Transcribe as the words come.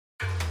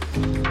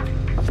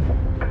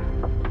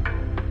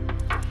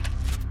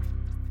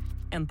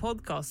En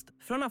podcast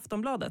från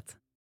Aftonbladet.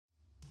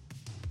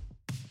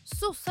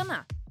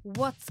 Sossarna,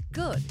 what's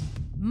good?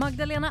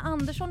 Magdalena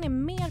Andersson är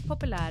mer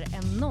populär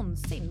än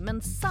någonsin,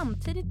 men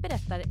samtidigt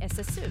berättar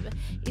SSU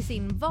i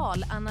sin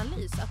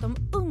valanalys att de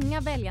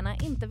unga väljarna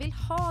inte vill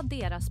ha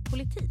deras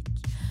politik.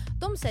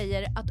 De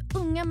säger att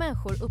unga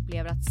människor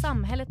upplever att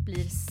samhället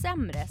blir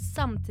sämre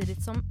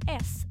samtidigt som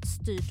S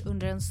styrt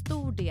under en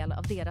stor del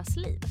av deras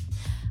liv.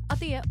 Att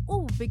det är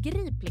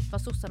obegripligt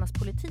vad sossarnas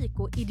politik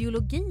och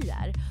ideologi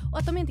är och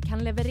att de inte kan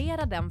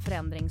leverera den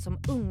förändring som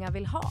unga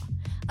vill ha.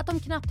 Att de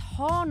knappt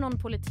har någon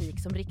politik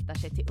som riktar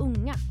sig till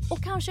unga.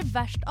 Och kanske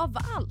värst av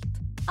allt,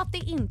 att det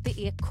inte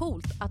är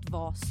coolt att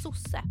vara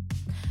sosse.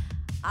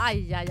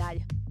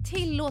 Aj.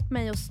 Tillåt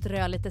mig att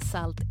strö lite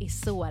salt i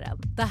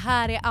såren. Det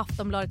här är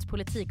Aftonbladets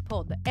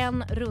politikpodd.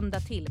 En runda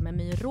till med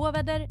My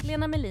Råväder,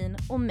 Lena Mellin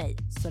och mig,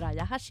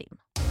 Soraya Hashim.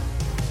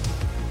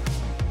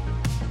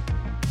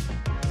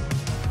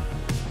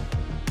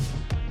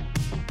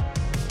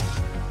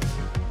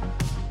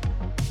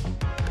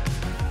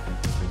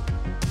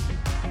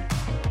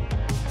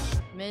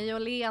 My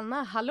och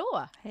Lena,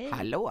 hallå! Hej.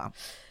 Hallå!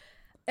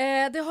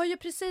 Det har ju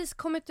precis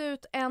kommit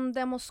ut en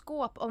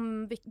demoskop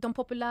om de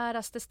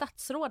populäraste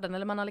statsråden.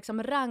 Eller man har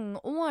liksom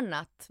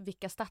rangordnat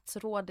vilka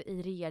statsråd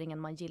i regeringen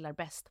man gillar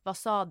bäst. Vad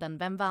sa den?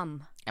 Vem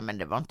vann? Ja, men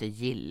det var inte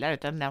gillar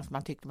utan den som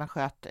man tyckte man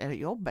sköt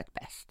jobbet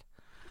bäst.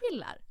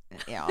 Gillar?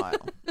 Ja,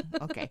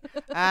 okej.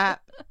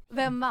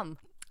 Vem vann?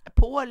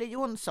 Paul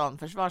Jonsson,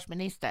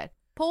 försvarsminister.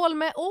 Paul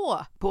med Å?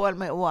 Paul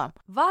med Å.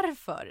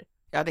 Varför?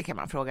 Ja, det kan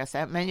man fråga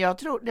sig. Men jag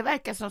tror, det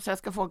verkar som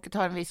svenska folket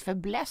har en viss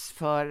fäbless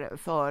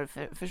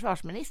för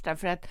försvarsministrar.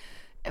 För att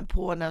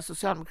på den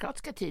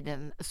socialdemokratiska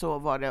tiden så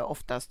var det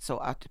oftast så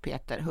att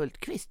Peter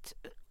Hultqvist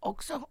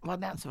också var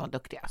den som var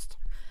duktigast.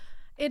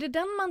 Är det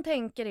den man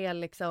tänker är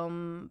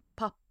liksom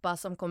pappa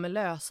som kommer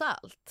lösa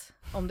allt?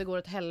 Om det går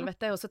åt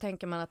helvete och så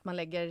tänker man att man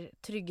lägger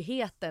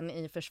tryggheten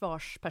i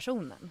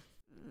försvarspersonen.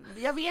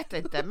 Jag vet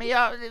inte, men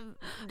jag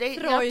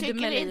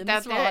tycker inte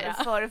att det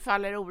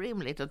förefaller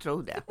orimligt att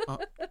tro det.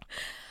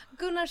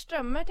 Gunnar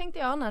Strömmer tänkte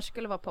jag annars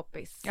skulle vara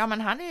poppis. Ja,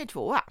 men han är ju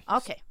 2.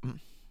 Okej.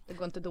 Det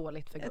går inte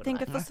dåligt för Gunnar. Jag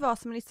tänker att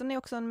försvarsministern är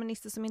också en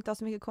minister som inte har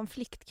så mycket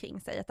konflikt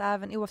kring sig. Att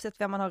även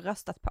oavsett vem man har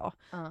röstat på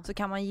så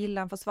kan man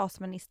gilla en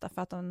försvarsminister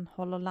för att den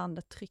håller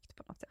landet tryggt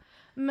på något sätt.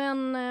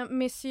 Men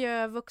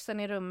monsieur vuxen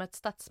i rummet,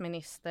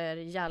 statsminister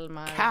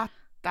Hjalmar...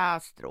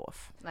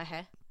 Katastrof.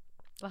 Nähä.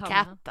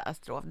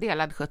 Katastrof.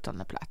 Delad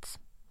 17:e plats.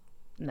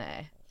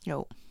 Nej.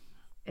 Jo.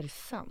 Är det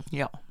sant?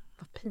 Ja.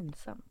 Vad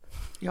pinsamt.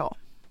 Ja.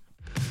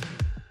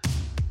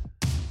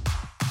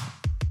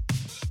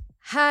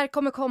 Här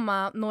kommer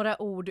komma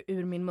några ord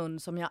ur min mun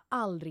som jag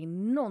aldrig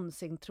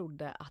någonsin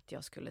trodde att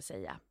jag skulle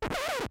säga.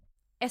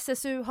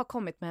 SSU har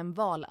kommit med en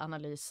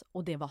valanalys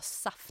och det var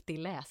saftig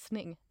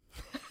läsning.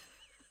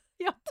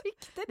 Jag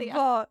tyckte det.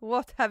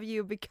 What have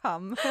you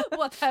become?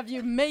 What have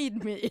you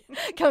made me?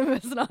 Kan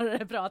vi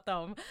snarare prata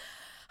om.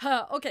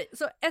 Okej,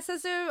 så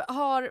SSU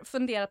har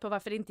funderat på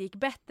varför det inte gick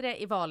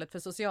bättre i valet för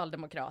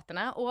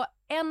Socialdemokraterna. Och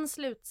en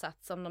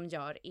slutsats som de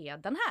gör är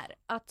den här.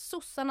 Att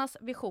sossarnas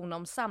vision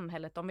om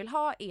samhället de vill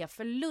ha är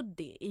för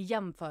luddig i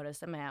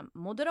jämförelse med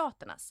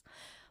Moderaternas.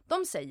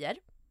 De säger...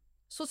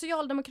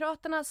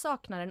 Socialdemokraterna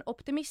saknar en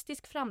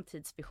optimistisk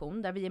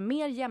framtidsvision där vi är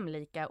mer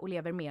jämlika och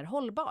lever mer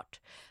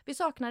hållbart. Vi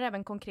saknar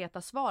även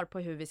konkreta svar på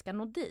hur vi ska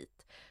nå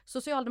dit.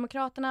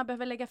 Socialdemokraterna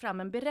behöver lägga fram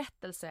en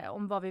berättelse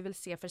om vad vi vill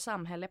se för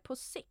samhälle på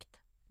sikt.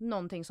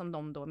 Någonting som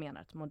de då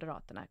menar att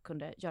Moderaterna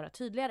kunde göra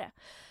tydligare.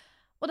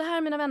 Och det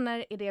här, mina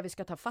vänner, är det vi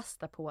ska ta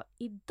fasta på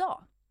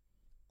idag.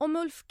 Om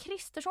Ulf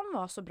Kristersson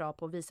var så bra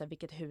på att visa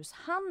vilket hus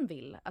han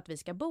vill att vi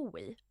ska bo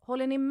i,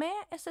 håller ni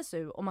med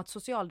SSU om att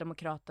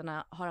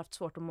Socialdemokraterna har haft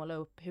svårt att måla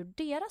upp hur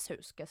deras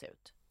hus ska se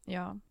ut?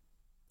 Ja.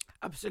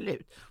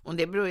 Absolut. Och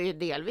det beror ju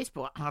delvis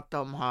på att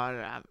de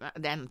har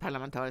den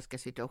parlamentariska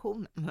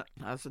situationen.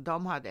 Alltså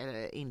de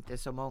hade inte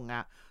så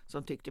många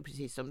som tyckte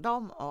precis som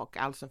dem och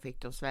alltså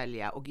fick de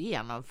svälja och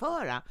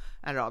genomföra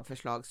en rad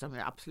förslag som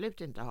ju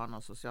absolut inte har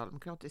någon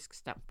socialdemokratisk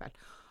stämpel.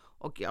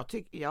 Och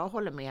jag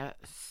håller med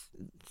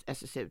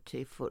SSU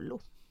till fullo.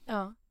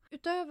 Ja.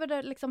 Utöver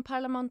det liksom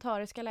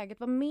parlamentariska läget,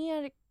 vad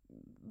mer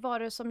var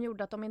det som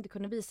gjorde att de inte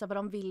kunde visa vad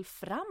de vill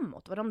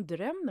framåt? Vad de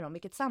drömmer om,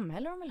 vilket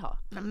samhälle de vill ha?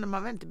 Men de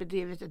har väl inte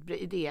bedrivit ett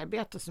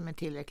idéarbete som är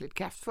tillräckligt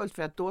kraftfullt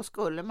för att då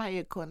skulle man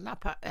ju kunna,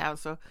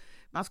 alltså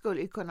man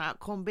skulle ju kunna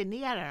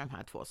kombinera de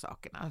här två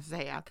sakerna och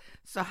säga att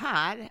så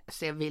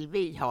här vill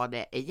vi ha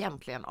det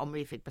egentligen om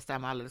vi fick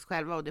bestämma alldeles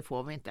själva, och det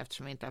får vi inte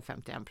eftersom vi inte har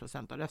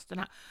 51% av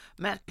rösterna.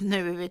 Men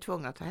nu är vi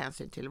tvungna att ta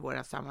hänsyn till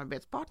våra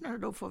samarbetspartner och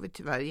då får vi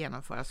tyvärr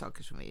genomföra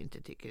saker som vi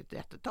inte tycker är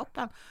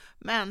jättetoppen.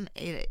 Men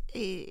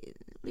vi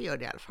gör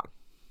det i alla fall.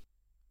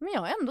 Men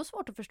jag har ändå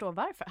svårt att förstå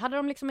varför. Hade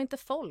de liksom inte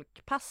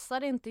folk?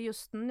 Passade inte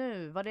just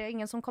nu? Var det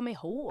ingen som kom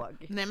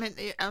ihåg? Nej, men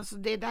alltså,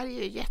 det där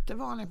är ju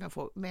jättevanligt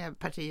med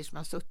partier som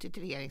har suttit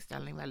i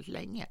regeringsställning väldigt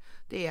länge.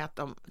 Det är att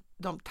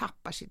de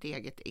tappar sitt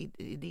eget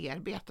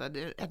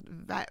idéarbete. Ett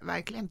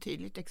verkligen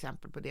tydligt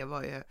exempel på det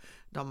var ju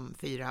de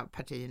 4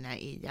 partierna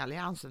i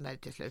alliansen där det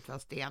till slut var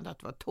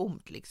stenat, var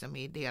tomt liksom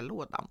i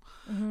idélådan.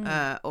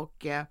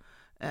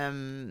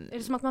 Är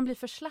det som att man blir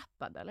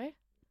förslappad, eller?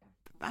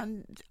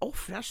 Man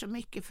offrar så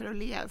mycket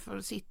för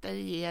att sitta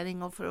i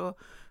regering och för att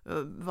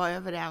vara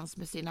överens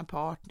med sina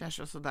partners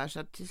och sådär, så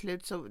att till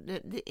slut så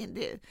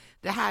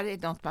det här är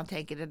något man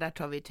tänker, det där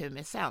tar vi tur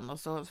med sen, och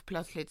så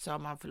plötsligt så har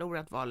man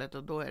förlorat valet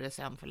och då är det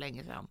sen för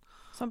länge sedan.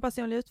 Som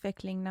personlig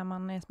utveckling när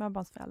man är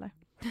småbarnsförälder.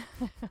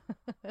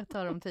 Jag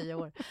tar om 10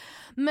 år.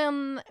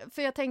 Men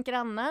för jag tänker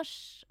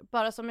annars,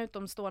 bara som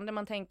utomstående,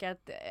 man tänker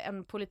att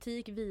en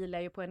politik vilar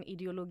ju på en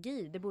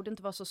ideologi. Det borde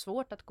inte vara så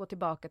svårt att gå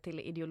tillbaka till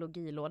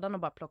ideologilådan och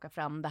bara plocka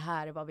fram det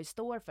här är vad vi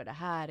står för, det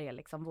här är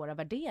liksom våra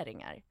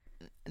värderingar.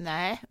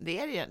 Nej,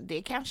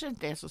 det kanske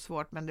inte är så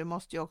svårt, men du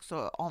måste ju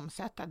också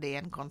omsätta det i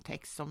en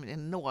kontext som är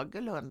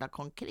någorlunda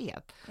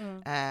konkret.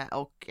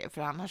 Och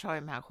för annars har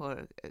ju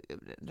människor,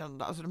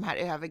 alltså de här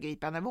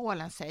övergripande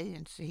målen säger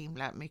inte så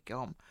himla mycket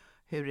om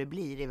hur det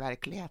blir i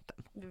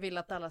verkligheten. Vi vill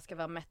att alla ska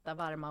vara mätta,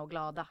 varma och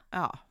glada.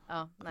 Ja,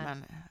 nej.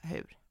 Men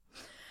hur?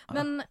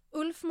 Men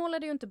Ulf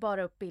målade ju inte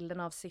bara upp bilden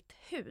av sitt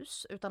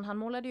hus, utan han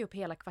målade ju upp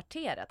hela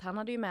kvarteret. Han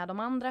hade ju med de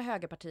andra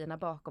högerpartierna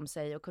bakom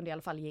sig och kunde i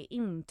alla fall ge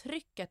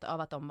intrycket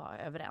av att de var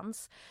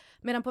överens.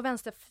 Medan på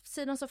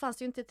vänstersidan så fanns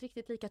det ju inte ett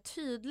riktigt lika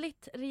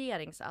tydligt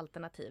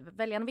regeringsalternativ.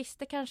 Väljarna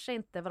visste kanske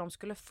inte vad de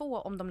skulle få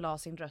om de la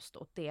sin röst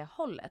åt det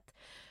hållet.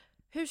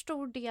 Hur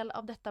stor del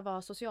av detta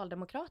var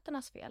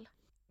Socialdemokraternas fel?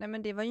 Nej,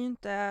 men det var ju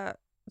inte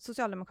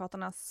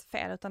Socialdemokraternas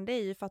fel, utan det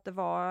är ju för att det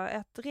var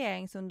ett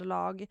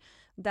regeringsunderlag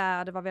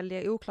där det var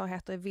väldigt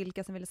oklarheter i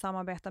vilka som ville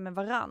samarbeta med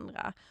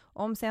varandra.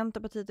 Om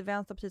Centerpartiet och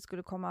Vänsterpartiet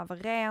skulle komma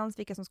överens,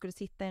 vilka som skulle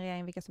sitta i en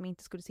regering, vilka som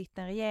inte skulle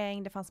sitta i en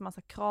regering. Det fanns en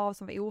massa krav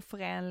som var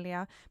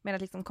oförenliga med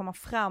att liksom komma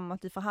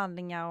framåt i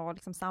förhandlingar och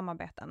liksom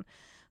samarbeten.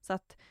 Så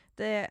att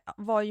det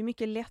var ju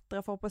mycket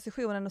lättare för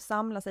oppositionen att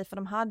samla sig, för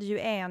de hade ju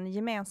en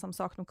gemensam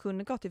sak de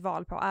kunde gå till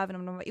val på, även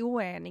om de var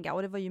oeniga,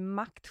 och det var ju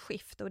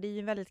maktskifte, och det är ju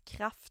en väldigt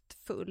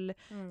kraftfull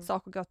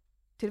sak att gå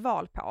till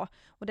val på,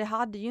 och det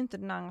hade ju inte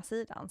den andra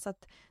sidan, så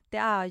att det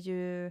är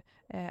ju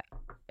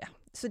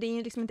så det är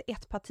ju liksom inte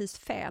ett partis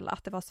fel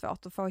att det var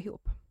svårt att få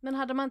ihop. Men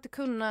hade man inte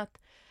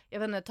kunnat, jag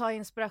vet inte, ta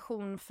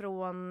inspiration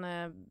från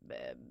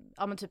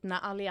men typ när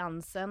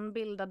alliansen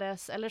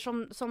bildades,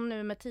 eller som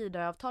nu med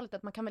Tidöavtalet,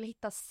 att man kan väl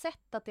hitta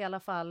sätt att i alla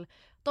fall,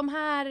 de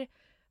här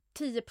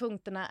 10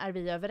 punkterna är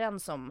vi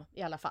överens om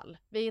i alla fall.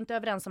 Vi är inte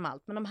överens om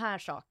allt, men de här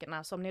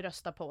sakerna som ni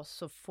röstar på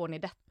så får ni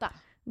detta.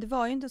 Det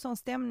var ju inte sån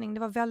stämning, det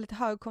var väldigt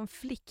hög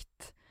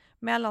konflikt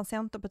mellan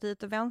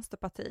Centerpartiet och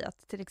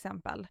Vänsterpartiet till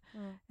exempel.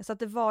 Så att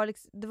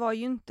det var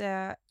ju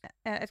inte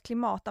ett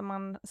klimat där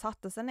man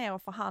satte sig ner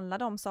och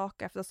förhandlade om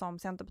saker, eftersom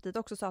Centerpartiet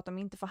också sa att de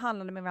inte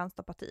förhandlade med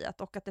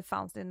Vänsterpartiet och att det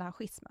fanns den här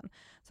schismen.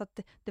 Så att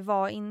det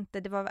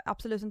var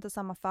absolut inte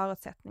samma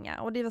förutsättningar.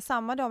 Och det var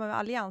samma då med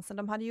alliansen,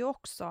 de hade ju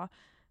också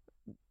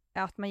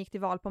att man gick till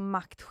val på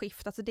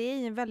maktskift. Alltså det är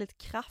ju ett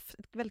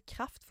väldigt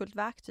kraftfullt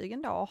verktyg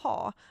ändå att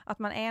ha. Att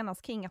man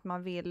enas kring att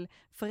man vill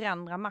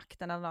förändra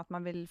makten, eller att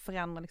man vill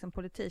förändra liksom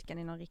politiken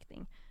i någon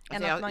riktning.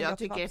 Alltså jag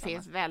tycker det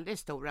finns väldigt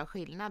stora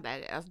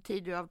skillnader. Alltså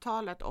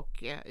Tidöavtalet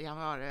och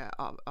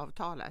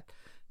januariavtalet,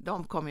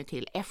 de kom ju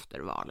till efter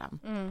valen,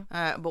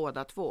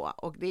 båda två.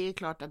 Och det är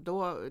klart att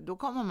då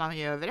kommer man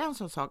ju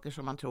överens om saker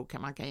som man tror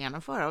man kan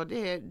genomföra. Och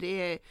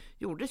det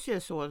gjordes ju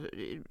så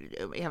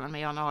även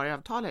med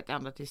januariavtalet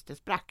ända tills det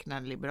sprack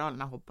när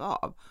Liberalerna hoppade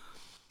av.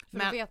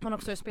 Men då vet man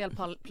också hur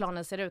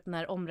spelplanen ser ut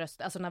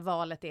när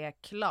valet är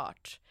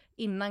klart.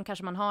 Innan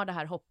kanske man har det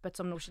här hoppet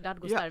som Nooshi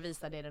Dadgostar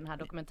visade i den här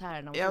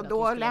dokumentären. Om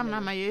då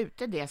lämnar man ju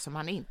ute det som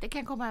man inte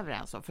kan komma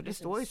överens om. För det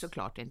står ju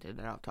såklart inte i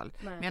det där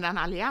avtalet. Nej. Medan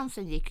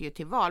alliansen gick ju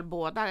till val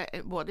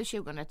både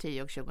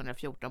 2010 och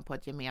 2014 på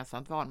ett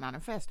gemensamt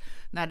valmanifest.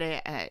 När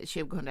det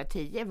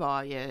 2010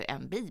 var ju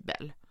en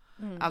bibel.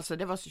 Alltså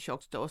det var så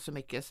tjockt och så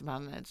mycket som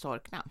man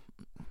sorknade.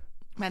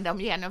 Men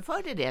de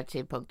genomförde det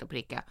till punkt och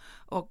pricka,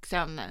 och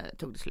sen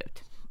tog det slut.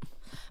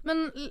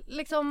 Men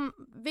liksom,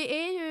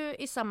 vi är ju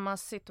i samma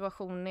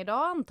situation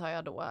idag, antar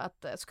jag då.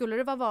 Att skulle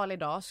det vara val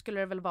idag skulle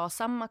det väl vara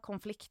samma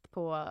konflikt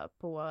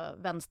på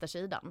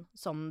vänstersidan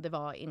som det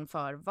var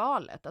inför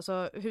valet.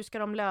 Alltså hur ska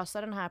de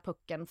lösa den här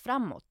pucken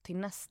framåt till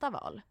nästa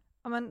val?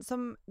 Ja, men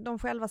som de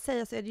själva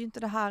säger så är det ju inte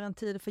det här en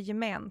tid för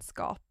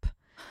gemenskap.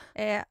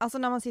 Alltså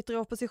när man sitter i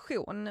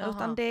opposition,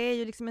 utan det är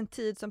ju liksom en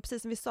tid som,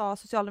 precis som vi sa,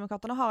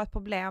 Socialdemokraterna har ett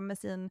problem med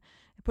sin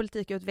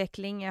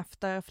politikutveckling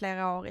efter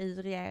flera år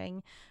i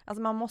regering.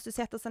 Alltså man måste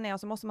sätta sig ner och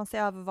så måste man se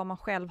över vad man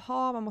själv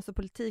har, man måste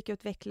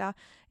politikutveckla,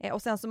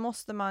 och sen så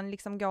måste man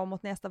liksom gå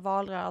mot nästa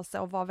valrörelse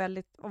och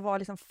vara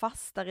liksom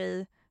fastare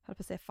i,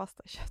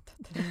 fastare i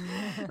köttet.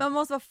 Man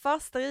måste vara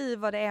fastare i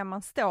vad det är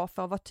man står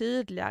för och vara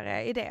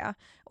tydligare i det.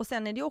 Och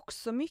sen är det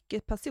också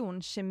mycket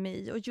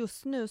personkemi, och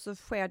just nu så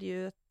sker det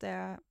ju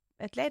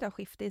ett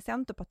ledarskifte i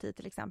Centerpartiet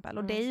till exempel.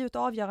 Och det är ju ett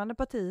avgörande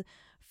parti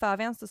för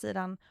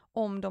vänstersidan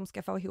om de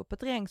ska få ihop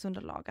ett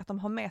regeringsunderlag, att de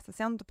har med sig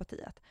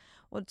Centerpartiet.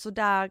 Och så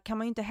där kan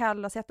man ju inte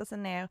heller sätta sig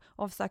ner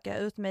och försöka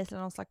utmejsla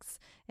någon slags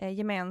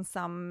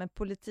gemensam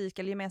politik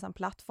eller gemensam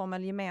plattform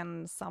eller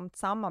gemensamt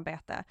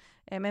samarbete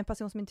med en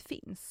person som inte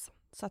finns.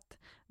 Så att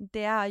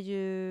det är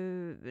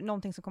ju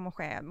någonting som kommer att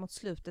ske mot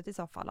slutet i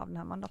så fall av den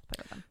här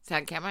mandatperioden.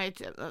 Sen kan man ju,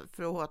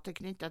 för att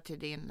återknyta till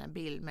din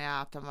bild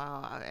med att de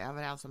var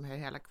överens om hur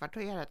hela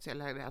kvarteret,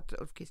 eller att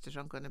Ulf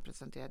Kristersson kunde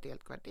presentera ett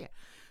helt kvarter.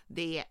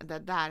 Det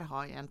där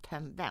har ju en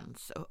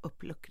tendens att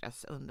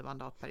uppluckras under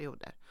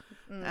mandatperioder.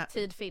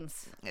 Tid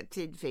finns.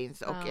 Tid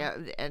finns. Och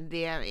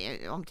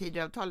om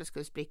Tidöavtalet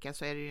skulle spricka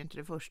så är det ju inte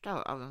det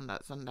första av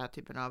den där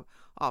typen av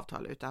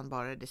avtal, utan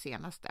bara det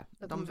senaste.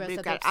 De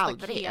brukar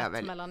aldrig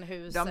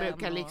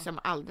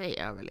aldrig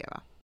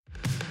överleva.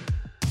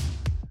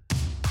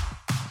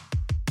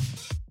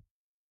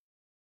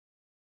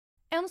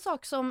 En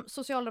sak som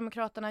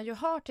Socialdemokraterna ju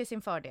har till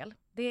sin fördel,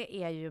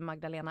 det är ju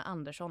Magdalena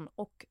Andersson,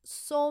 och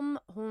som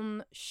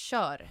hon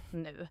kör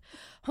nu.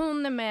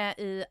 Hon är med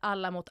i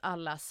Alla mot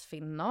allas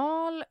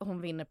final,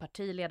 hon vinner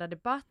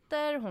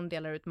partiledardebatter, hon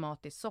delar ut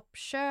mat i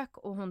soppkök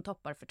och hon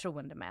toppar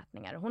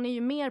förtroendemätningar. Hon är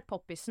ju mer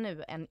poppis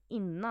nu än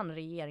innan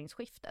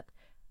regeringsskiftet.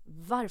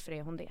 Varför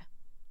är hon det?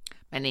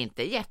 Men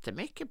inte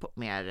jättemycket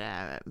mer.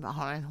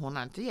 Hon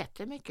har inte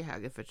jättemycket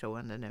högre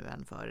förtroende nu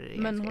än före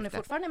regeringsskiftet. Men hon är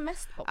fortfarande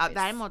mest poppis. Ja,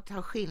 däremot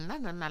har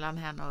skillnaden mellan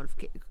henne och Ulf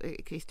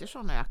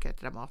Kristersson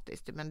ökat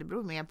dramatiskt. Men det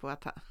beror mer på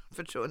att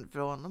förtroende för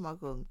honom har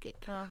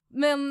sjunkit. Ja.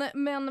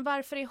 Men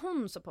varför är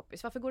hon så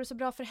poppis? Varför går det så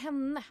bra för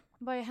henne?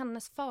 Vad är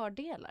hennes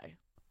fördelar?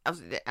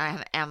 Alltså,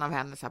 en av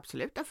hennes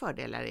absoluta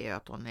fördelar är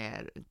att hon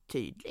är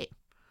tydlig.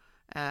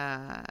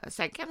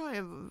 Sen kan hon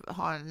ju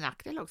ha en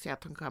nackdel också,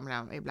 att hon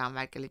kan ibland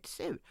verka lite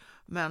sur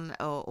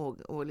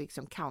och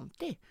liksom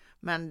kantig.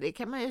 Men det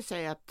kan man ju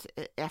säga att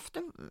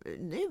efter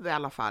nu i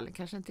alla fall,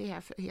 kanske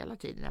inte hela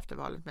tiden efter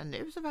valet, men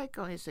nu så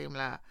verkar hon ju så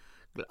himla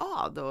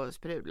glad och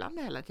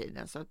sprudlande hela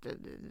tiden, så att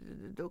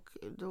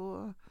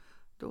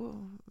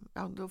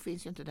då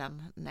finns ju inte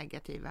den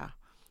negativa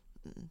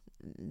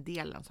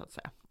delen så att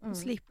säga.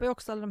 Slipper ju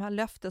också alla de här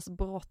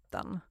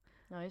löftesbrotten.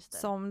 Ja, just det.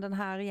 Som den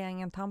här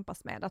regeringen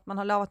tampas med. Att man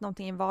har lovat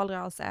någonting i en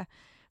valrörelse.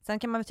 Sen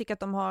kan man väl tycka att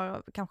de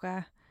har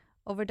kanske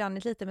overdone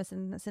lite med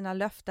sina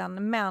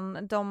löften.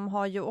 Men de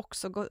går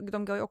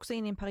ju också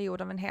in i en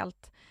period av en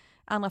helt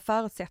andra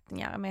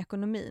förutsättningar med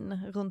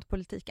ekonomin runt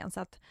politiken. Så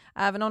att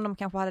även om de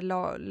kanske hade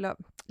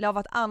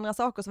lovat andra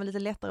saker som var lite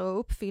lättare att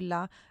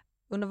uppfylla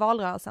under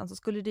valrörelsen, så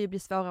skulle det ju bli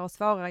svårare och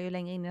svårare ju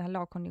längre in i den här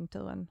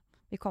lagkonjunkturen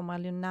vi kommer,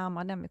 eller ju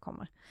närmare den vi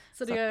kommer.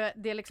 Så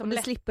det är liksom det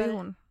slipper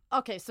hon.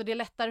 Okej, så det är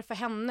lättare för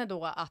henne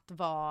då att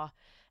vara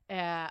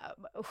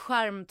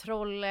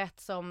skärmtrollet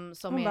som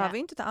hon är... behöver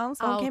inte ta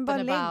ansvar, hon kan ju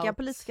bara lägga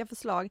politiska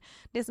förslag.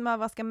 Det som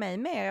överraskar mig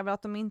mer är väl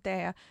att de inte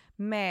är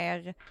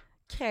mer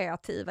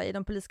kreativa i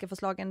de politiska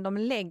förslagen de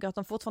lägger, att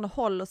de fortfarande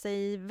håller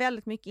sig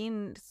väldigt mycket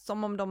in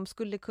som om de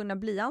skulle kunna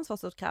bli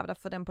ansvarsutkrävda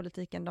för den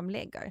politiken de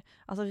lägger.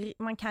 Alltså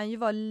man kan ju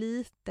vara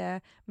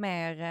lite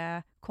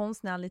mer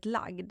konstnärligt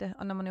lagd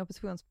när man är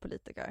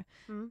oppositionspolitiker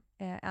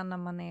än när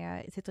man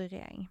sitter i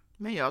regering.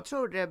 Men jag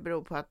tror det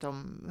beror på att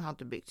de har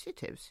inte byggt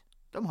sitt hus.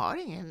 De har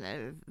ingen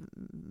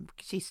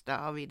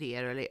kista av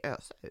idéer eller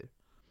ösa ur.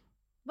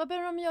 Vad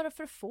behöver de göra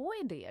för att få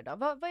idéer då?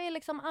 Vad är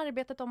liksom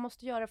arbetet de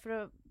måste göra för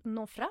att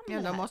nå fram med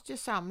det här? De måste ju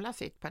samla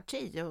sitt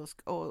parti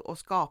och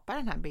skapa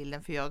den här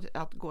bilden för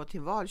att gå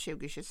till val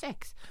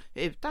 2026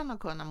 utan att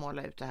kunna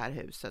måla ut det här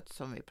huset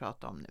som vi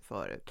pratade om nu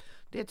förut.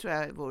 Det tror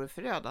jag vore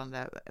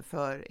förödande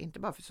för, inte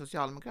bara för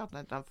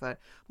Socialdemokraterna utan för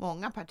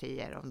många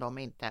partier om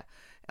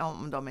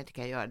de inte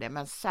kan göra det.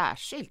 Men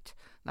särskilt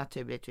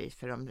naturligtvis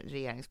för de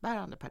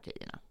regeringsbärande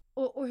partierna.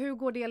 Och hur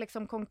går det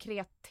liksom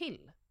konkret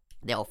till?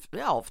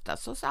 Ofta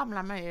så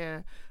samlar man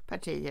ju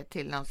partiet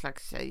till någon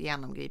slags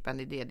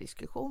genomgripande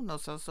idédiskussion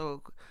och så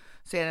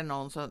är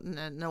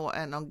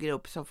det någon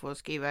grupp som får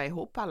skriva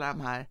ihop alla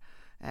de här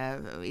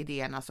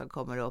idéerna som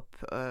kommer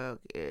upp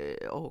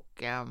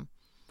och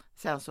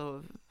sen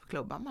så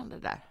klubbar man det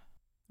där.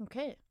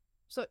 Okej.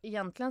 Så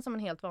egentligen som en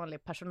helt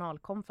vanlig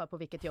personalkonfa på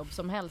vilket jobb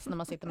som helst när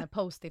man sitter med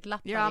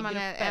post-it-lappar i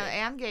grupper.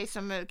 En grej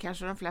som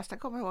kanske de flesta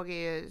kommer ihåg är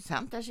ju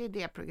Centers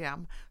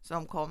idéprogram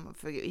som kom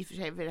i och för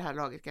sig vid det här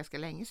laget ganska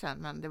länge sedan,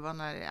 men det var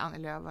när Annie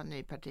Lööf var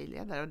ny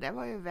partiledare och det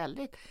var ju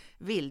väldigt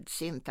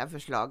vildsinta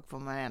förslag får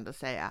man ändå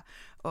säga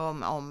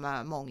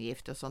om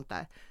månggifte och sånt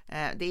där.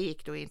 Det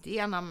gick då inte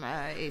igenom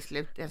i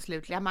den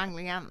slutliga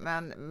manglingen,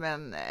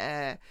 men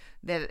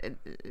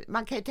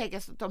man kan ju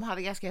tänka sig att de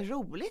hade ganska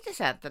roligt i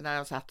Centern när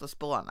de satt och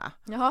spåna.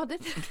 Ja, det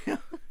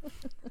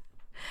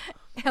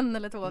en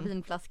eller två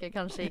vinflaskor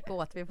kanske gick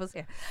åt, vi får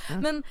se.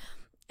 Men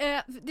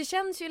det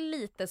känns ju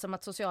lite som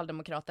att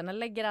Socialdemokraterna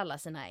lägger alla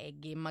sina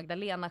ägg i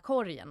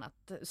Magdalena-korgen.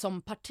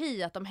 Som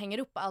parti, att de hänger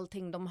upp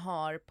allting de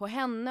har på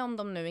henne om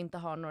de nu inte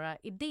har några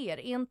idéer.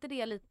 Är inte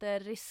det lite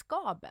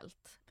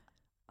riskabelt?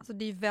 Alltså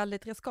det är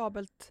väldigt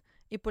riskabelt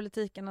i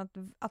politiken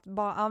att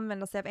bara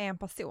använda sig av en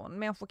person.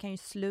 Människor kan ju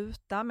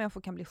sluta,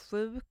 människor kan bli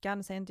sjuka.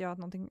 Nu säger inte jag att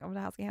någonting av det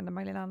här ska hända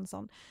Magdalena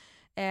Andersson.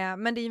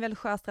 Men det är en väldigt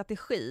skör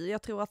strategi.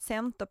 Jag tror att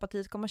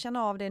Centerpartiet kommer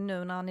känna av det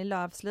nu när Annie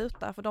Lööf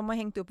slutar. För de har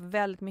hängt upp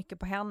väldigt mycket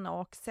på henne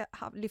och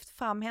lyft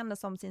fram henne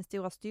som sin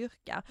stora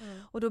styrka.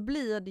 Och då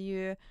blir det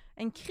ju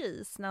en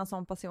kris när en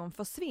sån person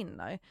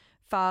försvinner.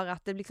 För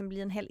att det liksom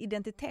blir en hel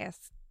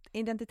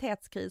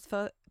identitetskris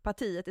för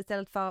partiet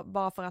istället för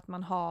bara för att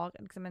man har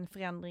liksom en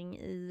förändring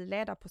i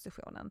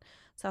ledarpositionen.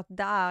 Så att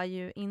det är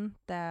ju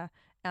inte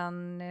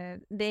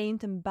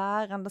en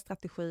bärande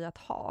strategi att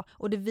ha.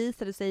 Och det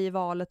visade sig i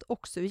valet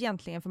också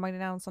egentligen, för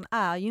Magdalena Andersson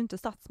är ju inte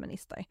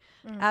statsminister.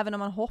 Även om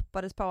man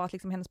hoppades på att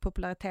liksom hennes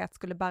popularitet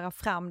skulle bära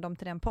fram dem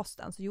till den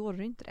posten, så gjorde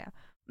det inte det.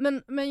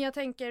 Men jag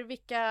tänker,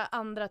 vilka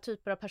andra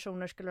typer av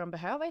personer skulle de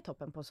behöva i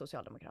toppen på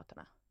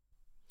Socialdemokraterna?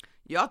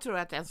 Jag tror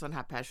att en sån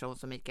här person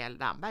som Mikael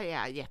Damberg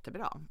är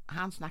jättebra.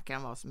 Han snackar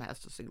om vad som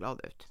helst och ser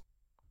glad ut.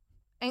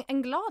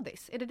 En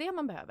gladis, är det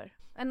man behöver?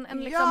 En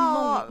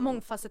liksom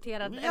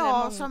mångfacetterad eller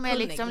mångkunnig? Som är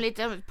liksom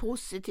lite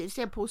positiv,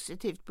 ser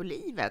positivt på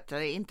livet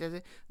och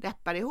inte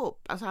deppar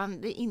ihop. Alltså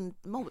han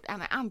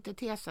är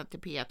antitesen till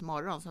P1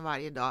 Morgon som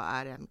varje dag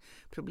är en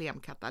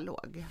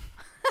problemkatalog.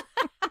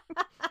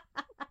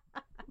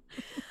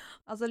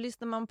 Alltså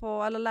lyssnar man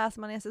på eller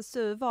läser man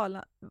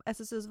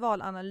SSUs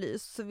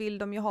valanalys så vill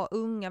de ju ha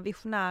unga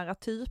visionära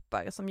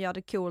typer som gör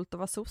det coolt att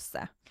vara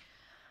sosse.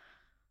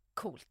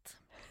 Coolt.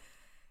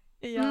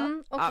 Ja.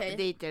 Okay. Ja,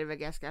 dit är det väl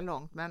ganska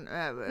långt.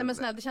 Men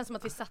snälla, det känns som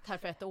att vi satt här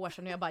för 1 år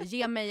sedan och jag bara,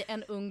 ge mig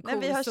en ung cool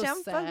sosse. Vi har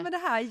kämpat med det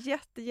här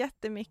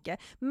jättemycket.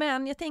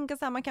 Men jag tänker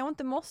så här, man kanske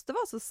inte måste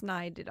vara så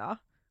snide idag.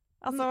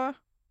 Alltså,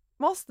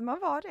 måste man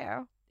vara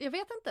det? Jag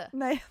vet inte.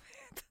 Nej,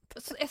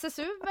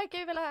 SSU verkar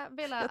ju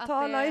vilja jag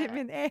talar i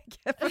min egen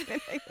skull.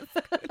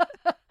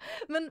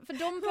 Men för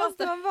de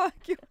måste man vara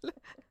cool.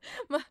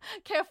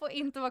 Kan jag få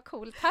inte vara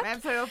cool, tack.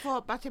 Men för att få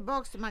hoppa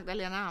tillbaka till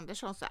Magdalena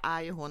Andersson så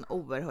är ju hon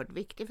oerhört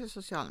viktig för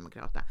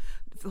Socialdemokraterna.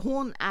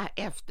 Hon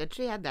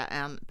efterträdde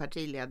en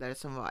partiledare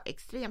som var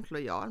extremt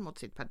lojal mot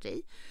sitt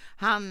parti.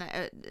 Han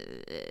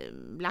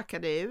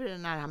blackade ur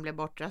när han blev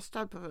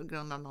bortröstad på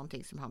grund av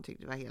någonting som han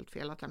tyckte var helt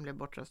fel att han blev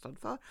bortröstad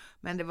för.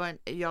 Men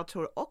jag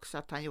tror också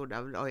att han gjorde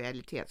av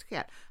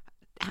lojalitetsskäl.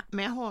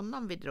 Med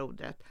honom vid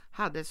rodret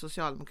hade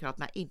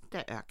Socialdemokraterna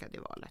inte ökat i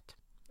valet.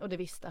 Och det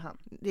visste han.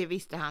 Det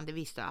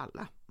visste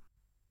alla.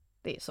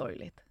 Det är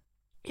sorgligt.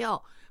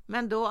 Ja,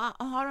 men då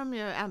har de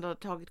ju ändå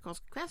tagit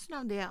konsekvenserna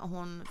av det.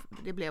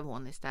 Det blev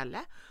hon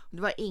istället.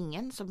 Det var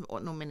ingen som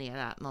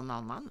nominerade någon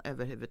annan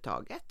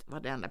överhuvudtaget. Det var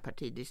det enda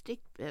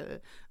partidistrikt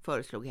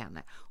föreslog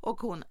henne.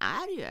 Och hon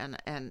är ju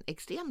en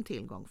extrem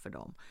tillgång för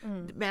dem.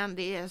 Men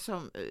det är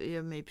som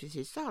jag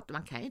precis sa, att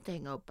man kan ju inte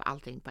hänga upp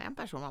allting på en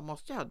person. Man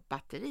måste ju ha ett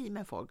batteri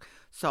med folk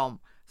som,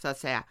 så att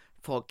säga,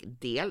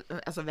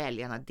 alltså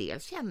väljarna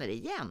dels känner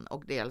igen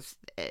och dels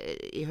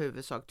i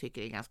huvudsak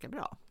tycker är ganska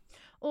bra.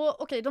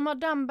 Och okej, de har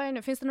Damberg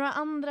nu. Finns det några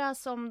andra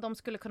som de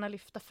skulle kunna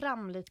lyfta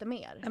fram lite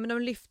mer? Ja, men de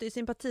lyfter ju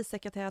sin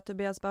partisekreterare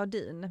Tobias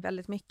Baudin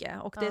väldigt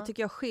mycket. Och det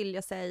tycker jag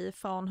skiljer sig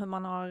från hur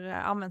man har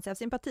använt sig av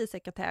sin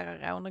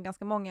partisekreterare under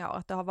ganska många år.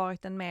 Att det har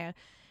varit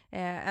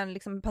en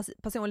liksom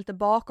person lite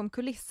bakom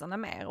kulisserna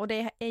mer. Och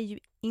det är ju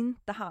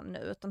inte han nu,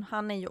 utan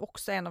han är ju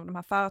också en av de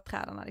här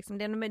företrädarna. Liksom.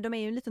 De är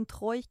ju en liten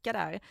trojka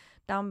där,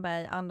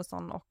 Damberg,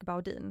 Andersson och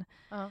Baudin.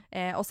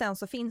 Och sen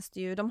så finns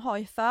det ju, de har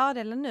ju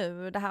fördelen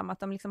nu, det här med att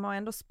de liksom har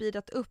ändå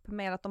speedat upp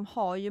med att de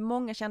har ju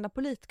många kända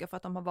politiker för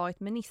att de har varit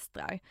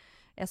ministrar.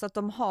 Så att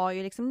de har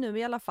ju liksom nu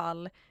i alla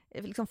fall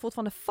liksom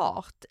fortfarande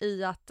fart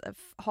i att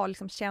ha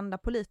liksom kända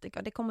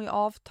politiker. Det kommer ju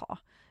avta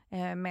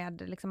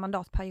med liksom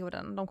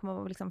mandatperioden. De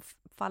kommer liksom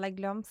falla i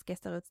glömska i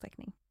större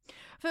utsträckning.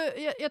 För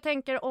jag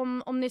tänker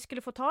om ni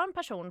skulle få ta en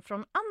person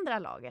från andra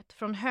laget,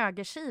 från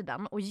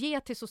högersidan och ge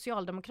till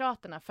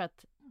Socialdemokraterna för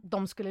att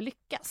de skulle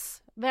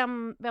lyckas.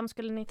 Vem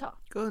skulle ni ta?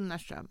 Gunnar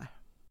Strömmer.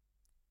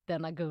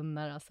 Denna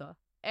Gunnar alltså.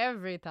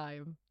 Every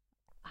time.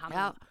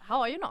 Han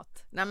har ju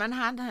något. Nej, men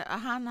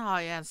han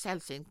har ju en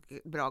sällsynt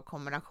bra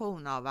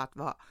kombination av att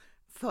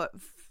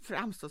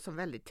framstå som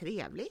väldigt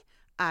trevlig,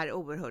 är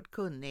oerhört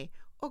kunnig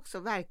och så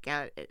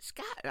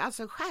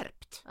verkar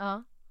skärpt.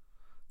 Ja.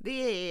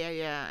 Det är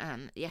ju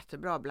en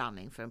jättebra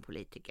blandning för en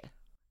politiker.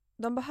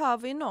 De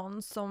behöver ju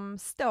någon som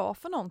står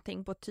för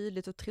någonting på ett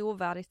tydligt och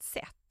trovärdigt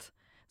sätt.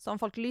 Som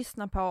folk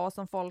lyssnar på och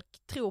som folk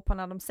tror på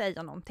när de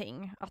säger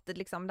någonting. Att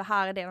det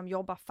här är det de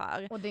jobbar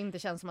för. Och det inte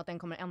känns som att den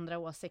kommer ändra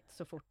åsikt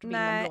så fort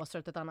vinden blåser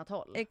åt ett annat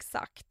håll.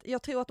 Exakt.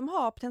 Jag tror att de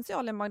har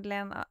potentialen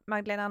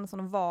Magdalena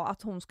Andersson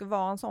att hon ska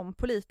vara en sån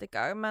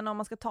politiker. Men om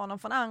man ska ta någon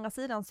från andra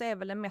sidan så är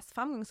väl den mest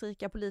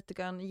framgångsrika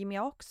politikern Jimmy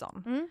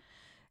Åkesson.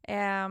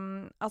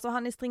 Alltså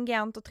han är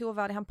stringent och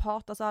trovärdig. Han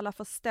pratar så alla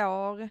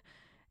förstår.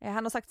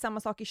 Han har sagt samma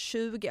sak i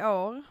 20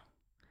 år.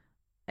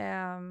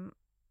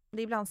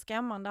 Det är ibland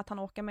skrämmande att han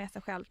orkar med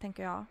sig själv,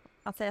 tänker jag,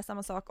 att säga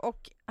samma sak.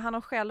 Och han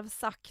har själv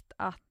sagt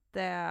att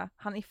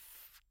han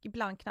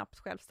ibland knappt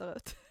själv står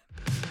ut.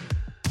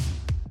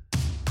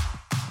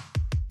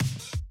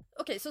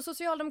 Okej, så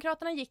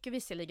Socialdemokraterna gick ju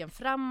visserligen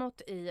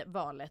framåt i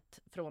valet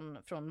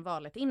från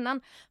valet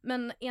innan.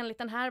 Men enligt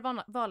den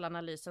här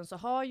valanalysen så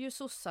har ju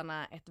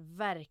sossarna ett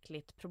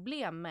verkligt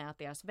problem med att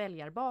deras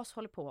väljarbas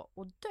håller på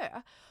att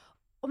dö.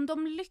 Om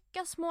de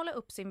lyckas måla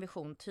upp sin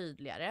vision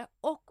tydligare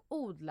och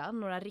odla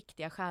några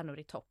riktiga stjärnor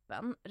i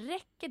toppen,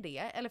 räcker det?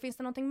 Eller finns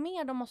det någonting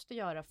mer de måste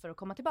göra för att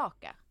komma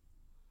tillbaka?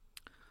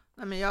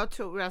 Nej, men jag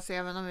tror, alltså,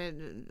 även om vi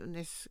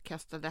nyss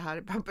kastade här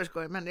i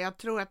papperskorgen, men jag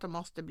tror att de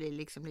måste bli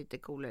liksom lite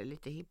coolare,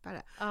 lite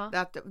hippare.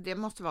 Att det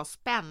måste vara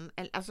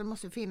alltså det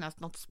måste finnas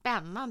något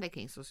spännande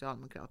kring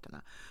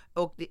Socialdemokraterna.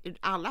 Och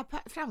alla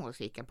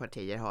framgångsrika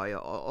partier har ju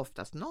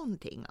oftast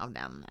någonting av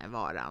den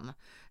varan.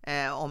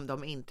 Om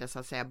de inte så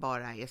att säga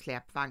bara är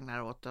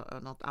släpvagnar åt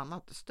något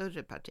annat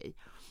större parti.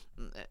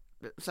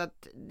 Så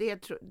att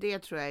det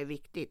tror jag är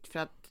viktigt, för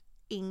att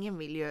ingen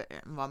vill ju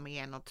vara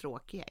med i något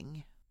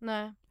tråkgäng.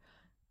 Nej.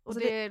 Och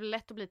det är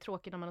lätt att bli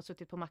tråkig när man har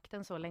suttit på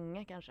makten så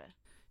länge kanske.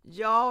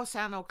 Ja, och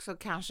sen också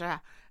kanske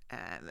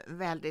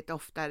väldigt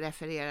ofta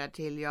refererar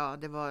till,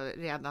 det var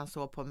redan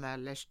så på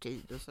Möllers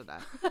tid och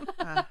sådär.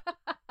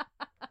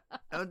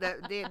 Och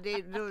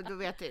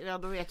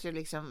då vet ju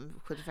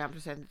liksom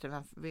 75%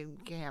 av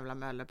vilken jävla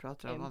Möller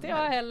pratar om. Inte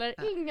jag heller,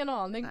 ingen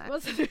aning.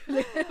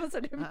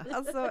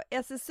 Alltså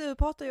SSU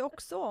pratar ju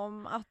också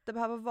om att det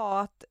behöver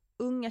vara att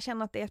unga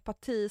känner att det är ett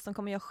parti som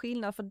kommer göra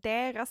skillnad för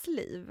deras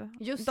liv.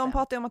 De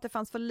pratar ju om att det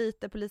fanns för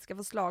lite politiska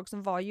förslag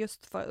som var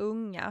just för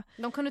unga.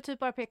 De kunde typ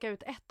bara peka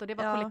ut ett, och det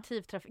var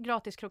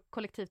gratis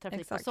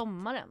kollektivtrafik på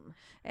sommaren.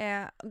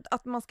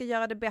 Att man ska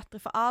göra det bättre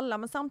för alla,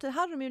 men samtidigt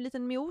hade de ju en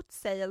liten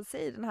motsägelse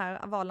i den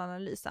här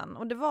valanalysen.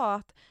 Och det var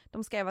att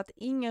de skrev att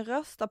ingen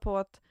röstar på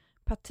ett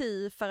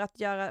parti för att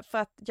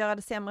göra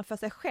det sämre för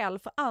sig själv,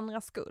 för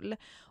andras skull.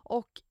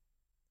 Och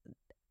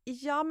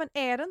ja, men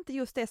är det inte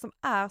just det som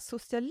är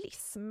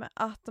socialism?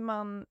 Att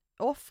man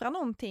offrar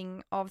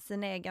någonting av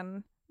sin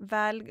egen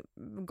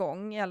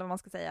välgång, eller vad man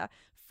ska säga,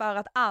 för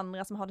att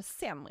andra som har det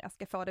sämre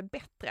ska få det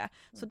bättre.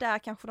 Så där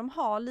kanske de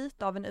har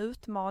lite av en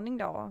utmaning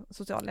då,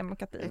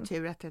 socialdemokratin. Det är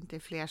tur att det inte är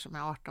fler som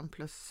är 18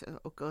 plus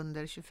och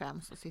under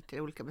 25 som sitter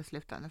i olika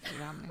beslutande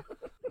församlingar.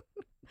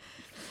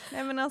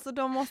 Nej, men alltså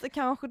de måste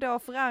kanske då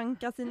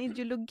förankra sin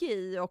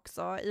ideologi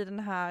också i den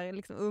här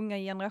liksom unga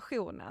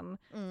generationen.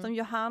 Som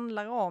ju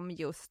handlar om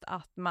just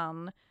att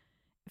man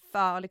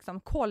för liksom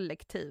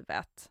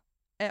kollektivet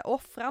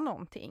offrar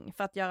någonting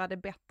för att göra det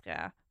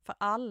bättre för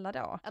alla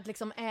då. Att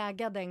liksom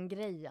äga den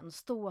grejen,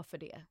 stå för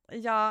det.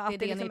 Ja, att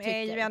det liksom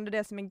är ju ändå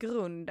det som är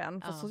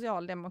grunden för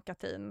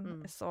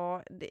socialdemokratin.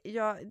 Så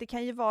det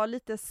kan ju vara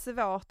lite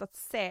svårt att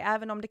se,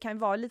 även om det kan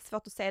vara lite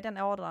svårt att se den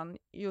ådran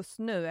just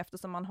nu,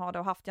 eftersom man har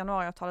då haft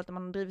januariavtalet och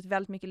man har drivit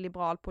väldigt mycket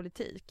liberal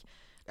politik.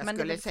 Jag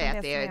skulle säga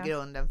att det är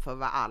grunden för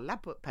vad alla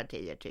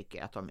partier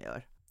tycker att de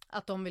gör.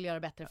 Att de vill göra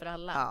bättre för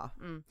alla. Ja.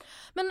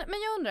 Men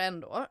jag undrar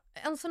ändå,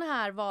 en sån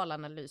här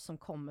valanalys som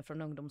kommer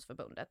från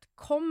ungdomsförbundet,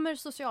 kommer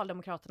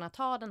Socialdemokraterna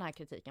ta den här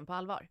kritiken på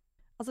allvar?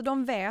 Alltså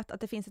de vet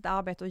att det finns ett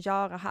arbete att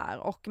göra här,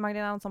 och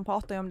Magdalena Andersson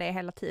pratar ju om det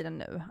hela tiden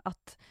nu.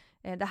 Att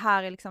det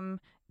här är liksom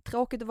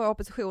tråkigt att vara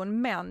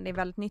opposition, men det är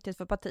väldigt nyttigt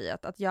för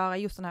partiet att göra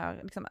just den här,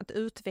 liksom, att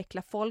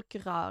utveckla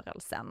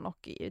folkrörelsen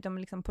och de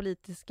liksom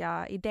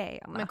politiska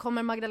idéerna. Men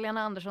kommer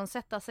Magdalena Andersson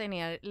sätta sig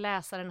ner,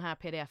 läsa den här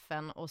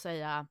pdf-en och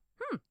säga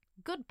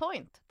good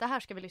point, det här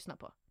ska vi lyssna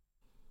på?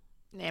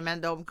 Nej,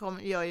 men de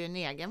gör ju en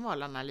egen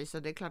valanalys,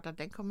 och det är klart att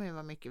den kommer ju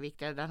vara mycket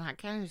viktigare. Den här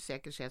kan ju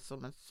säkert ses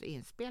som ett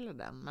inspel av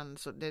den, men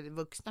så det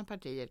vuxna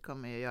partiet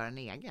kommer ju göra en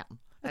egen.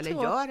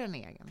 Gör en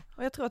egen.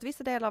 Och jag tror att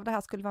vissa delar av det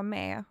här skulle vara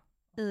med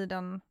i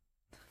den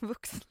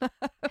vuxna.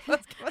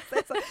 Vad ska man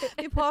säga så?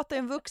 Vi pratar ju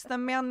om vuxna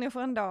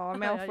människor ändå,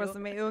 människor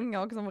som är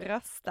unga och som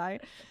röstar.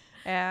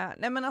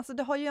 Nej, men alltså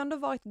det har ju ändå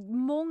varit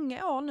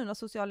många år nu när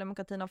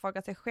socialdemokratin har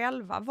frågat sig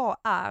själva, vad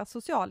är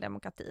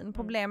socialdemokratin?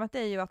 Problemet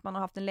är ju att man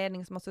har haft en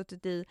ledning som har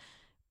suttit i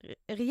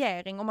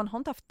regering, och man har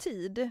inte haft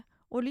tid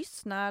att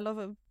lyssna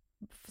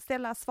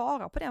eller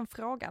svara på den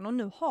frågan, och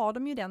nu har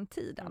de ju den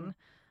tiden.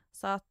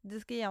 Så att det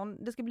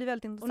ska bli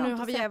väldigt intressant. Och nu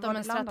har vi gett dem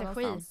en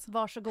strategi.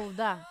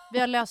 Varsågoda. Vi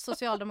har löst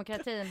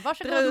socialdemokratin.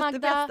 Varsågod Magda. Det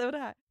bästa av det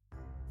här.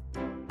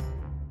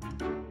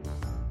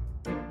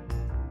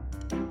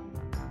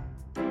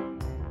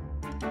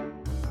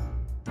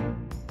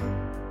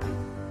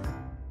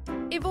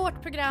 I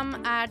vårt program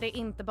är det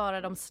inte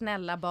bara de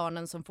snälla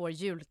barnen som får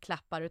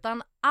julklappar,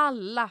 utan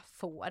alla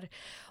får.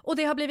 Och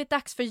det har blivit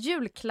dags för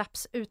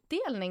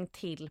julklappsutdelning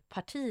till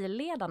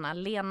partiledarna.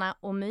 Lena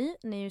och My,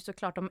 ni är ju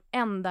såklart de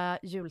enda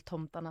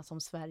jultomtarna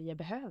som Sverige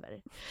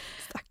behöver.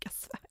 Stackars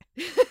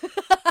Sverige.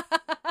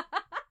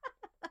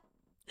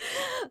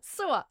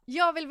 Så,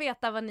 jag vill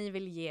veta vad ni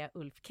vill ge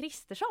Ulf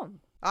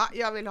Kristersson. Ja,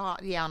 jag vill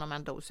ge honom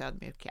en dos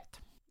ödmjukhet.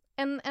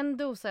 En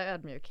dosa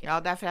ödmjukhet.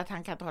 Ja, därför att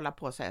han kan inte hålla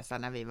på och säga så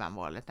när vi vann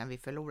valet, när vi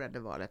förlorade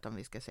valet, om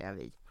vi ska säga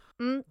vi.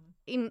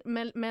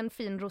 Med en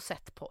fin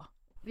rosett på.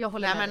 Jag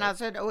håller med. Men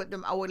alltså,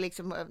 och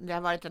liksom, det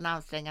har varit en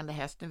ansträngande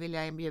höst. Nu vill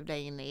jag bjuda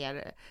in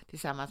er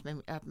tillsammans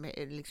med att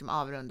liksom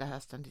avrunda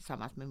hösten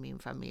tillsammans med min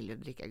familj och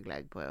dricka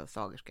glögg på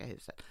Sagerska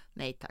huset.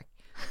 Nej tack.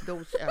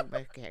 Dos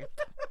ödmjukhet.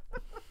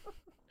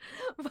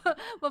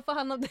 Vad får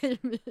han av dig,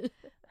 My?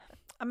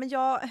 Ja, men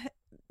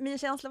min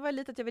känsla var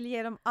lite att jag ville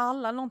ge dem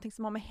alla någonting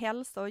som har med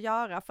hälsa att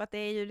göra, för att det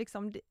är ju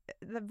liksom,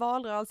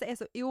 valrörelse är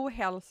så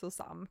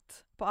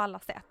ohälsosamt på alla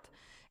sätt.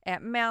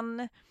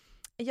 Men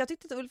jag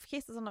tyckte att Ulf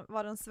Kristersson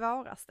var den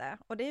svåraste,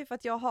 och det är för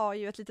att jag har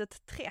ju ett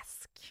litet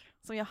träsk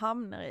som jag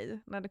hamnar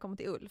i när det kommer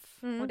till Ulf.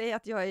 Och det är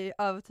att jag är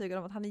övertygad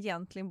om att han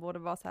egentligen borde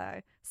vara så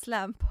här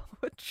slam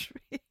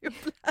poetry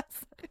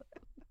uppläsare.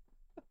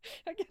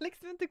 Jag kan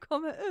liksom inte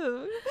komma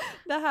ur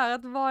det här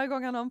att varje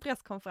gång han har en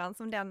presskonferens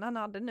som den han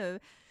hade nu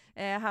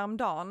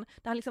häromdagen,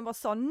 där han liksom bara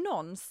sa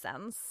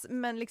nonsens,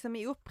 men liksom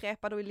är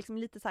upprepad och liksom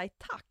lite så här i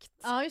takt.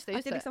 Ja, just det.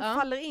 Att det liksom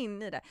faller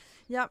in i det.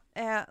 Ja,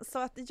 så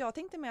att jag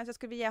tänkte mer att jag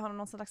skulle ge honom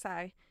någon slags så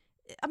här,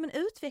 ja men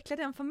utveckla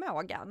den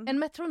förmågan. En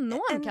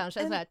metronom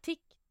kanske, så här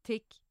tick,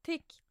 tick,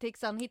 tick, tick,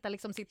 så han hittar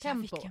liksom sitt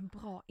tempo. Vilken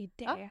bra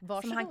idé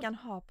som han kan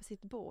ha på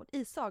sitt bord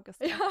i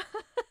Sagersta. Ja.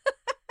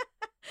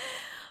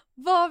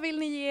 Vad vill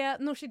ni ge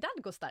Nooshi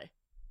Dadgostar?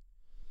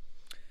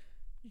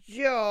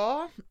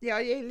 Ja,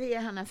 jag ger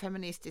henne en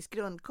feministisk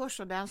grundkurs,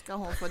 och den ska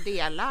hon få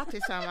dela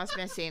tillsammans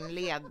med sin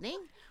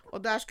ledning.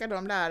 Och där ska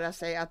de lära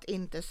sig att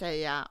inte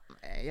säga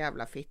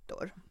jävla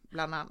fittor,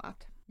 bland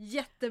annat.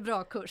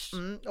 Jättebra kurs.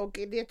 Och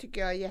det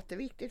tycker jag är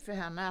jätteviktigt för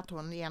henne, att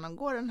hon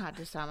genomgår den här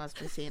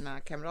tillsammans med sina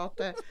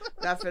kamrater.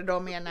 Därför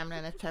de är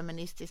nämligen ett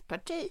feministiskt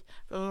parti.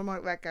 För de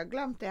verkar ha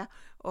glömt det.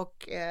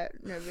 Och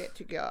nu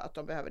tycker jag att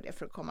de behöver det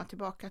för att komma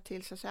tillbaka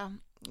till så att säga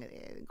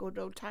good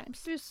old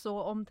times. Du är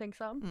så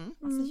omtänksam.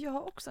 Alltså jag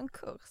har också en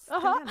kurs till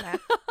henne.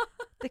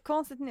 Det är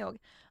konstigt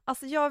nog.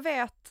 Alltså jag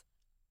vet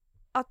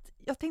att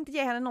jag tänkte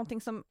ge henne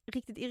någonting som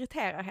riktigt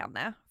irriterar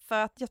henne.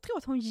 För att jag tror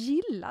att hon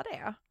gillar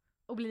det.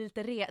 Och bli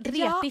lite retigt.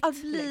 Ja,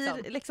 att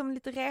bli liksom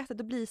lite retigt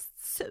och bli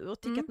sur.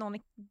 Tycka att någon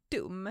är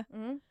dum.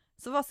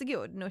 Så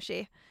varsågod,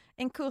 Nooshi.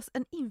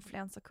 En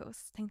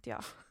influencerkurs, tänkte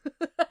jag.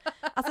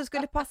 Alltså det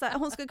skulle passa.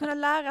 Hon skulle kunna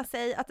lära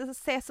sig att det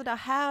ser så där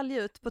härlig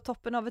ut på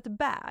toppen av ett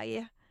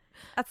berg.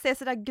 Att se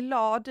så där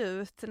glad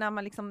ut när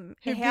man liksom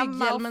är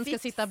hemma och fixar. Ska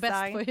sitta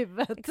bäst på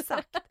huvudet.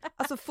 Exakt.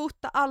 Alltså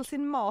fota all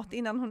sin mat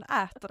innan hon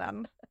äter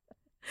den.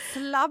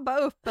 Slabba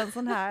upp en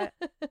sån här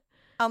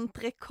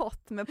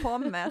entrecote med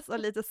pommes och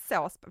lite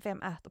sås.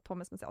 Vem äter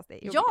pommes med sås?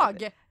 Det är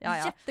jag! Ja.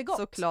 Jättegott.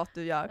 Såklart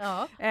du gör.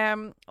 Ja.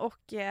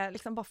 Och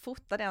liksom bara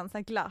fota den så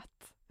här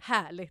glatt.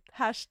 Härligt.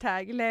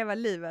 Hashtag leva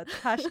livet.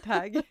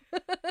 Hashtag.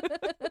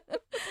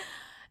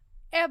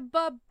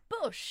 Ebba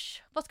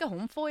Busch. Vad ska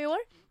hon få i år?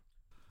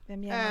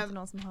 Vem ger inte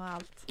någon som har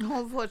allt?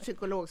 Hon får ett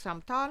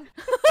psykologsamtal.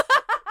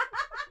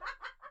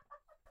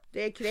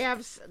 Det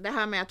krävs, det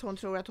här med att hon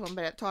tror att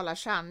hon talar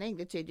sanning,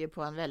 det tyder ju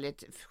på en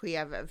väldigt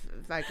skev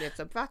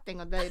verklighetsuppfattning,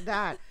 och det är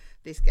där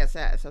det ska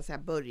så att säga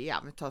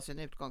börja med ta sin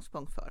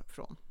utgångspunkt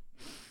från.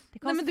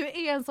 Nej, men du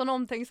är en sån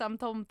omtänksam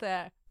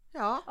tomte.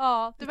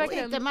 Ja, du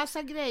verkligen... inte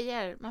massa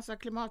grejer, massa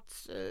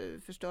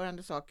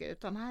klimatförstörande saker,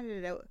 utan här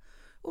är det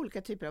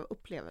olika typer av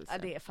upplevelser. Ja,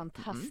 det är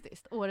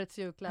fantastiskt. Årets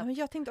julklapp. Ja, men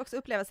jag tänkte också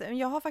upplevelser.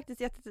 Jag har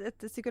faktiskt gett ett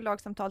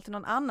psykologsamtal till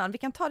någon annan. Vi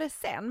kan ta det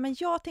sen. Men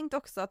jag tänkte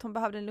också att hon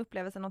behövde en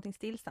upplevelse, någonting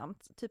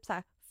stillsamt. Typ så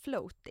här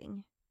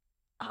floating.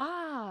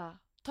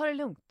 Ta det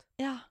lugnt.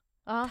 Ja,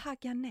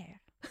 tagga ner.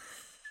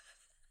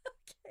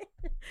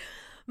 Okay.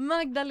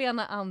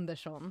 Magdalena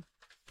Andersson.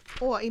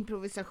 Och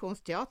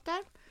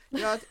improvisationsteater.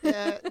 Ja,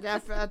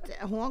 därför att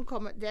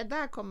det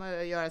där kommer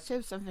att göra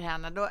susen för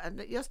henne.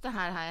 Just det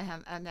här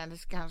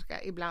hennes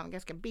ibland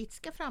ganska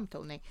bitska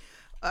framtoning.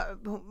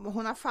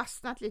 Hon har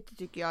fastnat lite,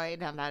 tycker jag, i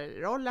den där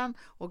rollen,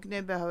 och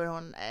nu behöver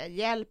hon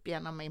hjälp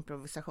genom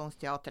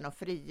improvisationsteatern och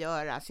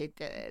frigöra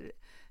sitt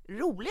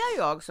roliga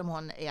jag som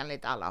hon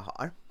enligt alla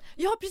har.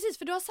 Ja, precis,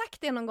 för du har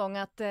sagt det någon gång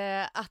att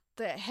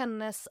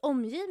hennes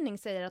omgivning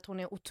säger att hon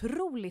är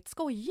otroligt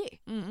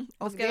skojig.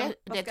 Och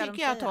det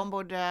tycker jag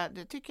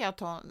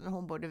att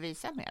hon borde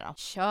visa mer av.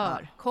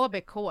 Kör,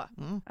 KBK.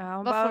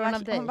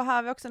 Hon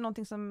behöver också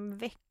någonting som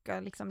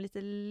väcker liksom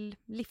lite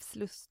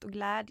livslust och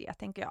glädje,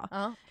 tänker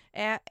jag.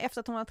 Efter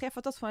att hon har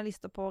träffat oss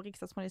journalister på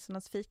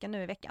riksdagsjournalisternas fika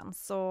nu i veckan,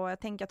 så jag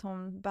tänker att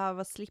hon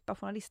behöver slippa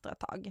journalister ett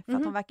tag, för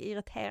att hon verkar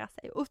irritera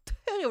sig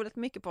otroligt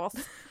mycket på oss.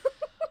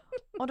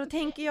 Och då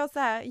tänker jag så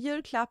här,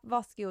 julklapp,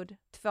 varsågod,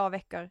 2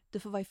 veckor. Du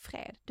får vara i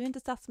fred. Du är inte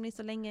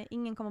statsminister länge.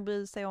 Ingen kommer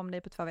bry sig om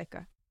dig på 2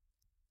 veckor.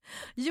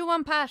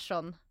 Johan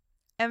Persson.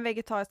 En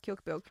vegetarisk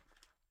kokbok.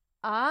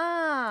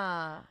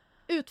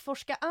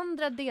 Utforska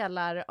andra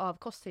delar av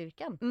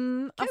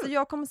kostcirkeln. Alltså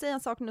jag kommer säga en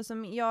sak nu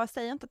som, jag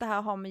säger inte att det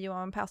här har med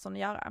Johan Persson att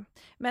göra.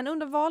 Men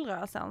under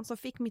valrörelsen så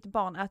fick mitt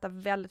barn äta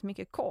väldigt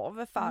mycket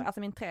korv,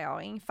 alltså min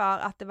 3-åring, för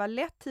att det var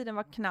lätt, tiden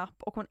var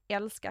knapp och hon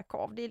älskar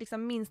korv. Det är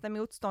liksom minsta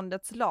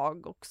motståndets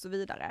lag och så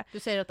vidare. Du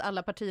säger att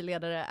alla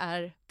partiledare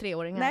är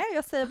 3-åringar. Nej,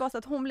 jag säger bara så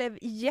att hon blev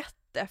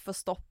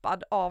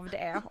jätteförstoppad av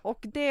det. Och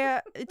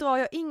det drar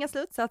jag inga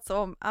slutsatser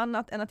om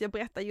annat än att jag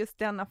berättar just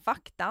denna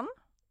faktan.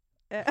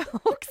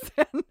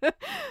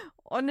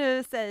 Och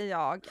nu säger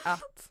jag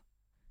att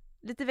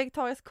lite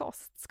vegetarisk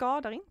kost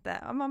skadar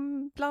inte.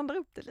 Man blandar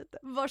upp det lite.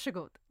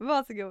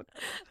 Varsågod.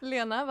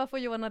 Lena, vad får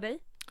Johan av dig?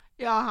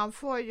 Ja, han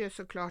får ju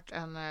såklart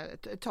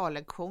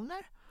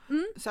talektioner.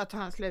 Så att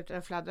han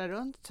slutar fladdra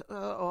runt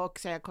och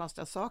säga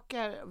konstiga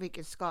saker,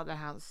 vilket skadar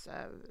hans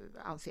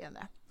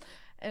anseende.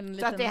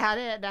 Så att det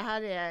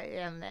här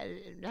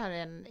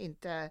är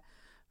inte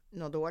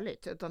något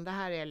dåligt, utan det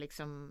här är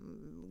liksom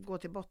gå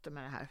till botten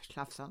med det här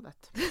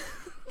slafsandet.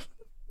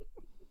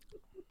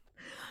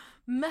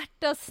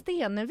 Märta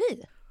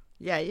Stenevi.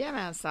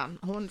 Jajamensan,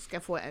 hon ska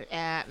få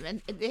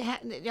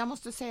jag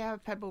måste säga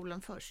Per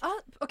Bolund först.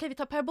 Okej, vi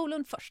tar Per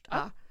Bolund först.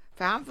 Ja,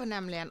 för han får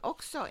nämligen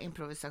också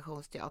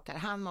improvisationsteater.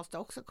 Han måste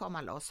också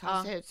komma loss.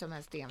 Han ser ut som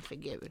en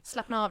stenfigur.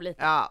 Slappna av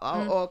lite.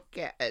 Ja, och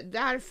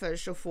därför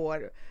så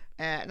får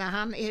när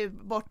han är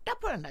borta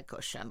på den där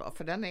kursen då,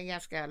 för den är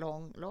ganska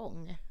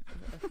lång.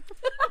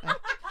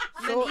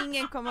 Men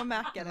ingen kommer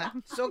märka det.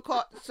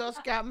 Så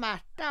ska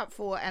Märta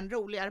få en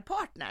roligare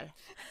partner.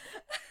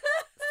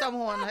 Som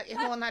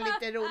hon har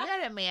lite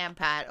roligare med än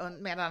Per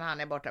medan han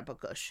är borta på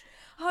kurs.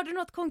 Har du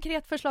något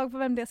konkret förslag på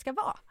vem det ska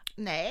vara?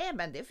 Nej,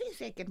 men det finns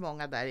säkert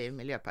många där i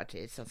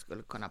Miljöpartiet som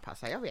skulle kunna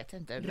passa. Jag vet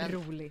inte. Men...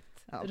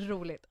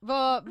 Roligt.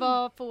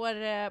 Vad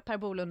får Per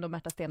Bolund och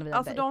Märta Stenevi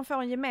av dig? De får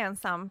en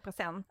gemensam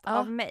present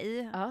av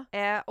mig.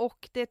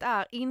 Och det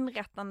är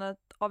inrättandet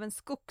av en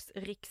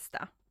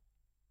skogsriksdag.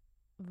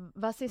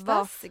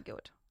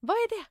 Varsågod. Vad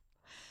är det?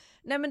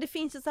 Nej, men det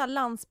finns ju så här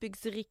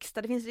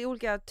landsbygdsriksdag, det finns ju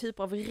olika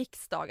typer av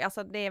riksdag,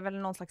 alltså det är väl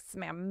någon slags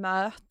mer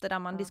möte där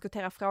man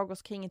diskuterar frågor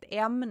kring ett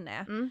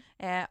ämne.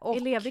 Och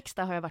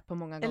elevriksdag har jag varit på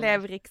många gånger.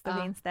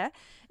 Elevriksdag finns det.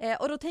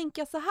 Och då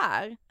tänker jag så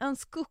här, en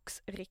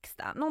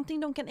skogsriksdag, någonting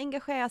de kan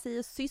engagera sig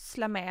i och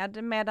syssla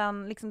med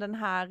medan liksom den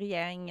här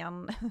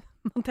regeringen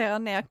monterar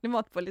ner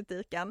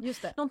klimatpolitiken.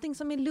 Just det. Någonting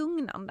som är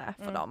lugnande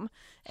för dem.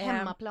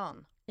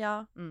 Hemmaplan.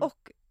 Ja,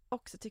 och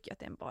också tycker jag att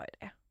det är en bra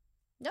idé.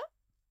 Ja.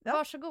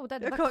 Varsågoda,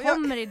 det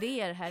kommer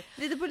idéer här.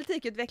 Lite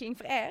politikutveckling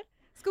för er.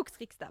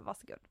 Skogsriksdag,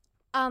 varsågod.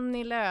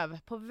 Annie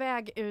Lööf, på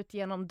väg ut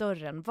genom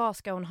dörren. Vad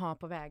ska hon ha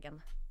på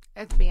vägen?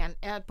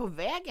 På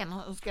vägen?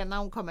 När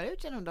hon kommer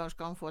ut genom dörren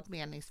ska hon få ett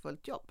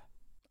meningsfullt jobb.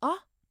 Ja,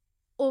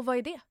 och vad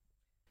är det?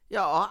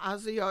 Ja,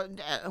 alltså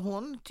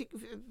hon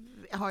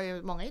har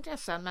ju många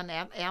intressen, men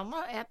en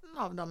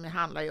av dem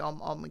handlar ju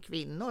om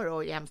kvinnor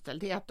och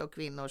jämställdhet och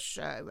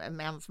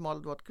mäns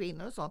våld mot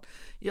kvinnor och sånt.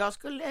 Jag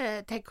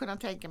skulle kunna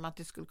tänka mig att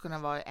det skulle kunna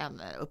vara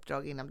en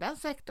uppdrag inom den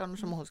sektorn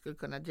som hon skulle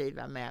kunna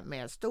driva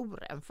med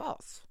stor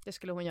emfas. Det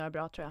skulle hon göra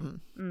bra, tror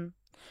jag.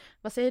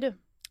 Vad säger du?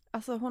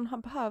 Alltså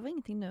hon behöver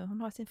ingenting nu,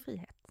 hon har sin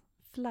frihet.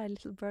 Fly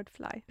little bird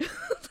fly.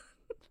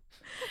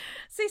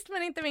 Sist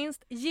men inte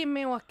minst,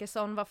 Jimmy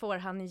Åkesson, vad får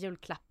han i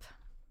julklapp?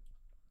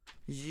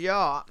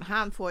 Ja,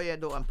 han får ju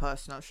då en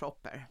personal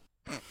shopper.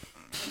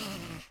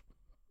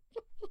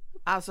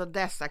 Alltså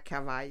dessa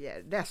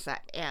kavajer, dessa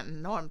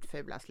enormt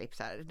fula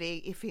slipsar.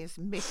 Det finns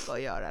mycket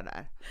att göra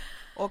där.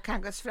 Och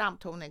hans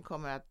framtoning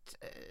kommer att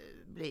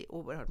bli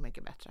oerhört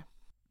mycket bättre.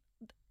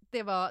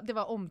 Det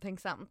var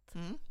omtänksamt.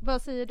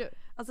 Vad säger du?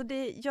 Alltså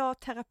det är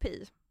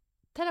terapi.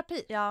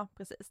 Terapi? Ja,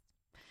 precis.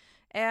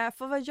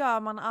 För vad gör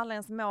man när alla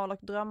ens mål och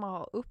drömmar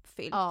har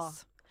uppfyllts? Ja.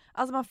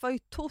 Alltså man får ju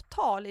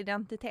total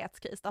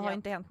identitetskris. Det har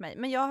inte hänt mig.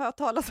 Men jag har hört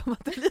talas om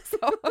att det blir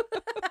så.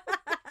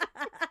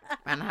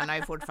 Men han har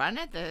ju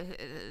fortfarande inte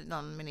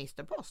någon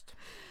ministerpost.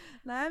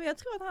 Nej, men jag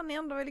tror att han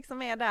ändå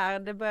liksom är där.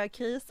 Det börjar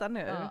krisa nu.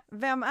 Ja.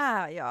 Vem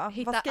är jag?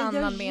 Hitta vad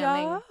ska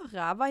jag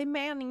göra? Vad är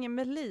meningen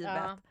med livet?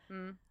 Ja.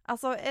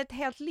 Alltså ett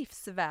helt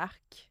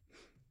livsverk.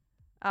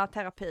 Ja,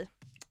 terapi.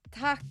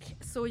 Tack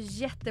så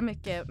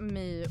jättemycket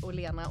My och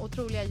Lena.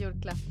 Otroliga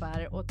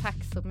julklappar och tack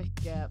så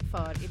mycket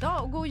för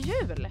idag och god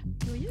jul!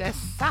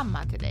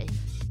 Detsamma till dig.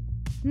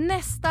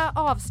 Nästa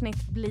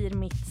avsnitt blir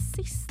mitt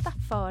sista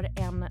för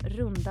en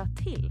runda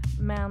till.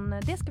 Men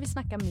det ska vi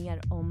snacka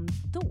mer om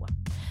då.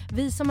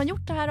 Vi som har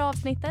gjort det här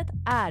avsnittet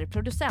är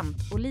producent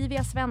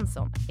Olivia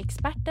Svenson,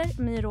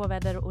 experter My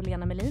Råväder och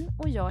Lena Mellin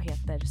och jag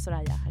heter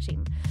Soraya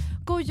Hashim.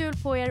 God jul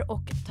på er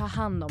och ta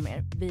hand om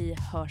er. Vi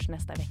hörs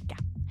nästa vecka.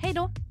 Hej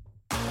då!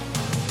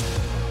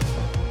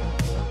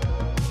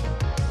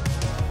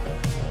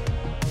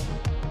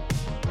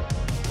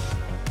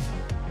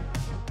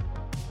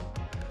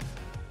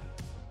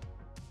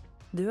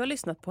 Du har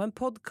lyssnat på en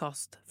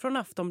podcast från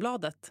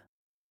Aftonbladet.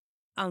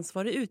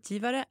 Ansvarig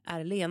utgivare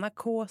är Lena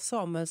K.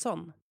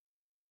 Samuelsson.